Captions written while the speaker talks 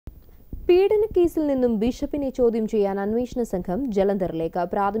പീഡനക്കേസിൽ നിന്നും ബിഷപ്പിനെ ചോദ്യം ചെയ്യാൻ അന്വേഷണ സംഘം ജലന്ധറിലേക്ക്.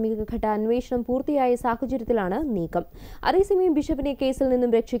 പ്രാഥമിക ഘട്ട അന്വേഷണം പൂർത്തിയായ സാഹചര്യത്തിലാണ് നീക്കം. അതേസമയം ബിഷപ്പിനെ കേസിൽ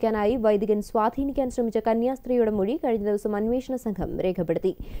നിന്നും രക്ഷിക്കാനായി വൈദികൻ സ്വാധീനിക്കാൻ ശ്രമിച്ച കന്യാസ്ത്രീയുടെ മൊഴി കഴിഞ്ഞ ദിവസം അന്വേഷണ സംഘം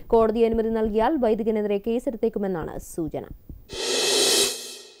രേഖപ്പെടുത്തി. കോടതി അനുമതി നൽകിയാൽ വൈദികനെതിരെ കേസെടുത്തേക്കുമെന്നാണ് സൂചന.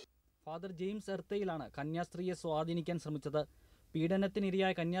 ഫാദർ ജെയിംസ് എർത്തയിലാണ് കന്യാസ്ത്രീയെ സ്വാധീനിക്കാൻ ശ്രമിച്ചത്.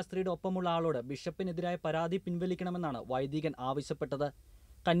 പീഡനത്തിനിരയായ കന്യാസ്ത്രീയുടെ ഒപ്പമുള്ള ആളോട് ബിഷപ്പിനെതിരായ പരാതി പിൻവലിക്കണമെന്നാണ് വൈദികൻ ആവശ്യപ്പെട്ടത്.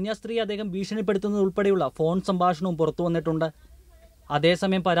 കന്യാസ്ത്രീയെ അദ്ദേഹം ഭീഷണിപ്പെടുത്തുന്നതുൾപ്പെടെയുള്ള ഫോൺ സംഭാഷണവും പുറത്തു വന്നിട്ടുണ്ട്.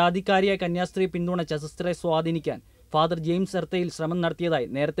 അതേസമയം പരാതിക്കാരിയായ കന്യാസ്ത്രീയെ പിന്തുണച്ച സിസ്റ്ററെ സ്വാധീനിക്കാൻ ഫാദർ ജെയിംസ് എർത്തയിൽ ശ്രമം നടത്തിയതായി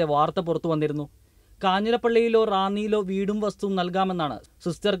നേരത്തെ വാർത്ത പുറത്തു വന്നിരുന്നു. കാഞ്ഞിരപ്പള്ളിയിലോ റാന്നിയിലോ വീടും വസ്തുവും നൽകാമെന്നാണ്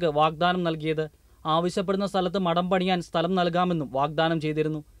സിസ്റ്റർക്ക് വാഗ്ദാനം നൽകിയത്. ആവശ്യപ്പെടുന്ന സ്ഥലത്ത് മഠം പണിയാൻ സ്ഥലം നൽകാമെന്നും വാഗ്ദാനം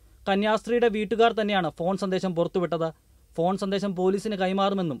ചെയ്തിരുന്നു. കന്യാസ്ത്രീയുടെ വീട്ടുകാർ തന്നെയാണ് ഫോൺ സന്ദേശം പുറത്തുവിട്ടത്. ഫോൺ സന്ദേശം പോലീസിന്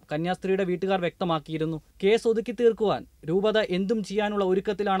കൈമാറുമെന്നും കന്യാസ്ത്രീയുടെ വീട്ടുകാർ വ്യക്തമാക്കിയിരുന്നു. കേസ് ഒതുക്കി തീർക്കുവാൻ രൂപത എന്തും ചെയ്യാനുള്ള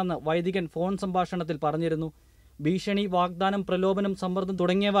ഒരുക്കത്തിലാണെന്ന് വൈദികൻ ഫോൺ സംഭാഷണത്തിൽ പറഞ്ഞിരുന്നു. ഭീഷണി, വാഗ്ദാനം, പ്രലോഭനം, സമ്മർദ്ദം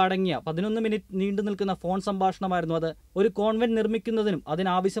തുടങ്ങിയവ അടങ്ങിയ 11 മിനിറ്റ് നീണ്ടു നിൽക്കുന്ന ഫോൺ സംഭാഷണമായിരുന്നു അത്. ഒരു കോൺവെന്റ് നിർമ്മിക്കുന്നതിനും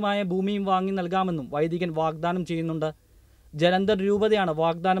അതിനാവശ്യമായ ഭൂമിയും വാങ്ങി നൽകാമെന്നും വൈദികൻ വാഗ്ദാനം ചെയ്യുന്നുണ്ട്. ജലന്ധർ രൂപതയാണ്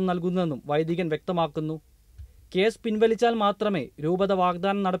വാഗ്ദാനം നൽകുന്നതെന്നും വൈദികൻ വ്യക്തമാക്കുന്നു. കേസ് പിൻവലിച്ചാൽ മാത്രമേ രൂപത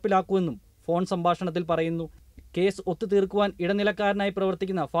വാഗ്ദാനം നടപ്പിലാക്കൂവെന്നും ഫോൺ സംഭാഷണത്തിൽ പറയുന്നു. കേസ് ഒത്തുതീർക്കുവാൻ ഇടനിലക്കാരനായി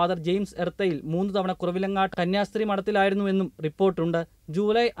പ്രവർത്തിക്കുന്ന ഫാദർ ജെയിംസ് എർത്തയിൽ 3 തവണ കുറവിലങ്ങാട്ട് കന്യാസ്ത്രീ മഠത്തിലായിരുന്നുവെന്നും റിപ്പോർട്ടുണ്ട്.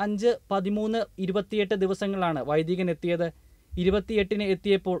 ജൂലൈ 5, 13, 28 ദിവസങ്ങളാണ് വൈദികൻ എത്തിയത്. 28-ന്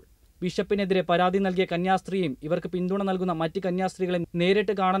എത്തിയപ്പോൾ ബിഷപ്പിനെതിരെ പരാതി നൽകിയ കന്യാസ്ത്രീയും ഇവർക്ക് പിന്തുണ നൽകുന്ന മറ്റ് കന്യാസ്ത്രീകളെ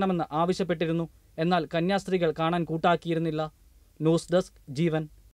നേരിട്ട് കാണണമെന്ന് ആവശ്യപ്പെട്ടിരുന്നു. എന്നാൽ കന്യാസ്ത്രീകൾ കാണാൻ കൂട്ടാക്കിയിരുന്നില്ല. ന്യൂസ് ഡെസ്ക് ജീവൻ.